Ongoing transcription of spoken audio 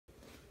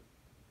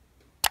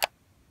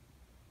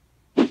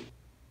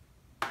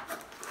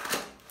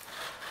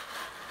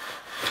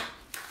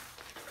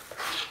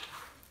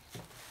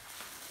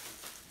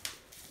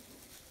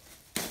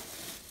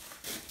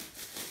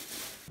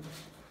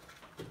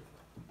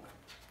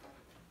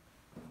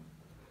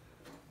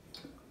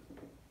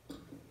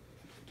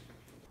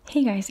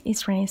Hey guys,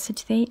 it's Renee. So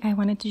today I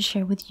wanted to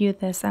share with you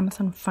this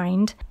Amazon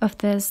find of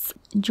this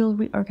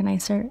jewelry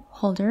organizer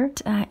holder.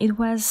 It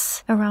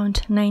was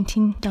around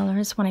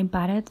 $19 when I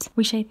bought it,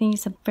 which I think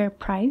is a fair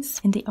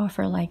price, and they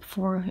offer like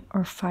 4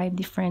 or 5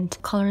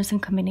 different colors and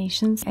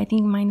combinations. I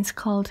think mine is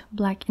called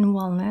Black and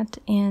Walnut,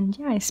 and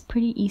yeah, it's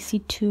pretty easy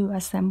to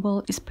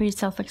assemble. It's pretty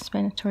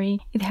self-explanatory.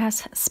 It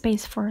has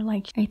space for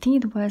like, I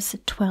think it was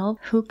 12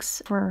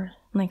 hooks for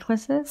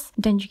necklaces,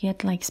 then you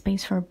get like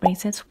space for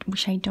bracelets,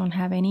 which I don't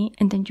have any,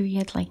 and then you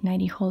get like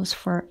 90 holes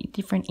for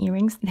different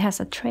earrings. It has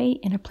a tray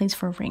and a place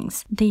for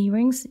rings. The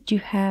earrings, you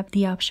have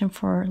the option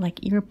for like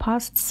ear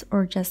posts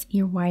or just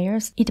ear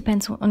wires. It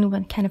depends on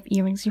what kind of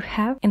earrings you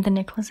have. And the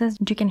necklaces,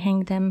 you can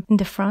hang them in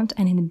the front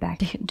and in the back.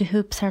 The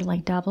hoops are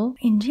like double,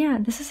 and yeah,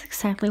 this is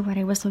exactly what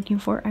I was looking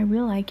for. I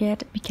really like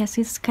it because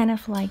it's kind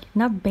of like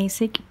not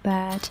basic,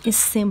 but it's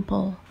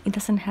simple. It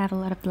doesn't have a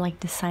lot of like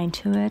design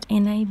to it,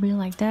 and I really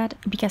like that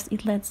because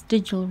it lets the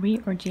jewelry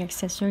or the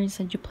accessories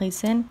that you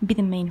place in be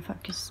the main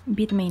focus,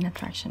 be the main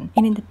attraction.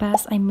 And in the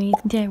past I made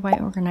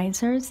DIY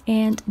organizers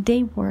and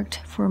they worked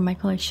for my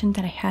collection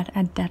that I had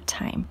at that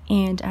time,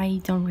 and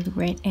I don't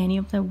regret any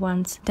of the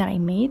ones that I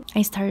made.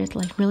 I started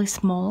like really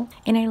small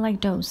and I like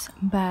those,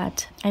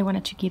 but I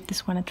wanted to give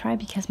this one a try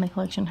because my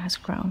collection has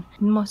grown.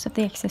 Most of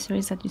the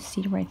accessories that you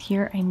see right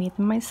here, I made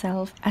them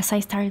myself. As I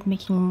started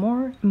making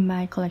more,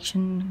 my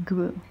collection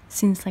grew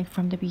since like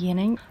from the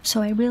beginning.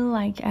 So I really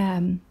like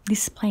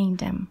displaying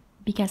them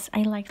because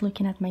I like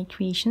looking at my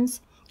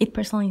creations. It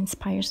personally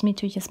inspires me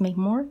to just make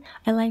more.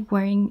 I like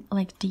wearing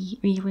like the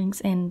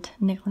earrings and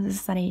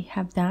necklaces that I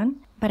have done,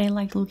 but I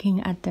like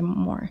looking at them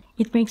more.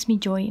 It brings me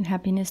joy and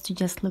happiness to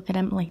just look at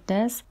them like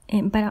this.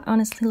 But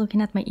honestly,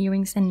 looking at my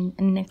earrings and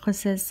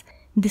necklaces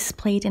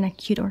displayed in a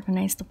cute,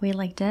 organized way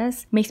like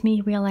this makes me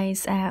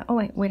realize,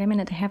 oh wait a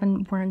minute, I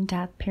haven't worn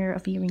that pair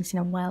of earrings in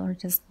a while, or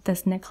just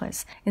this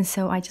necklace, and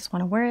so I just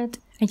want to wear it.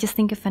 I just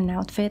think of an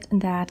outfit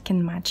that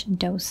can match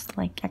those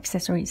like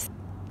accessories.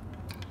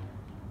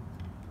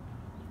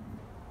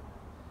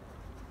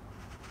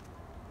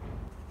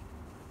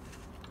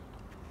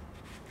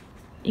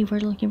 If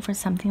we're looking for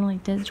something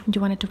like this, you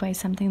wanted to buy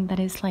something that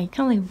is like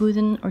kind of like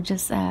wooden or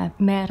just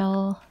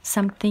metal,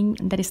 something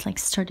that is like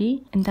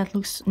sturdy and that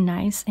looks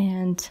nice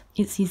and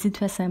it's easy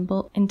to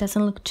assemble and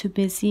doesn't look too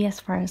busy as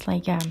far as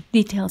like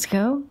details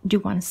go. You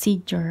want to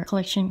see your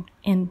collection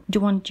and you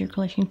want your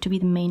collection to be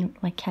the main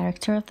like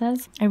character of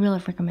this. I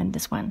really recommend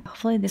this one.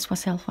 Hopefully this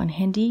was helpful and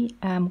handy.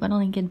 I'm gonna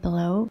link it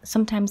below.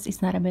 Sometimes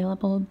it's not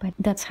available, but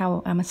that's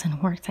how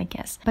Amazon works, I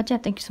guess. But yeah,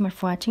 thank you so much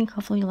for watching.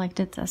 Hopefully you liked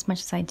it as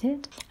much as I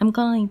did. I'm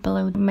gonna link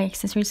below my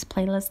accessories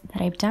playlist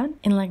that I've done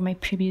and like my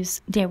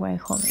previous DIY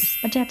holders.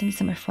 But yeah, thank you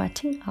so much for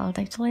watching. I'll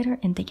talk to you later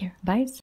and take care. Bye.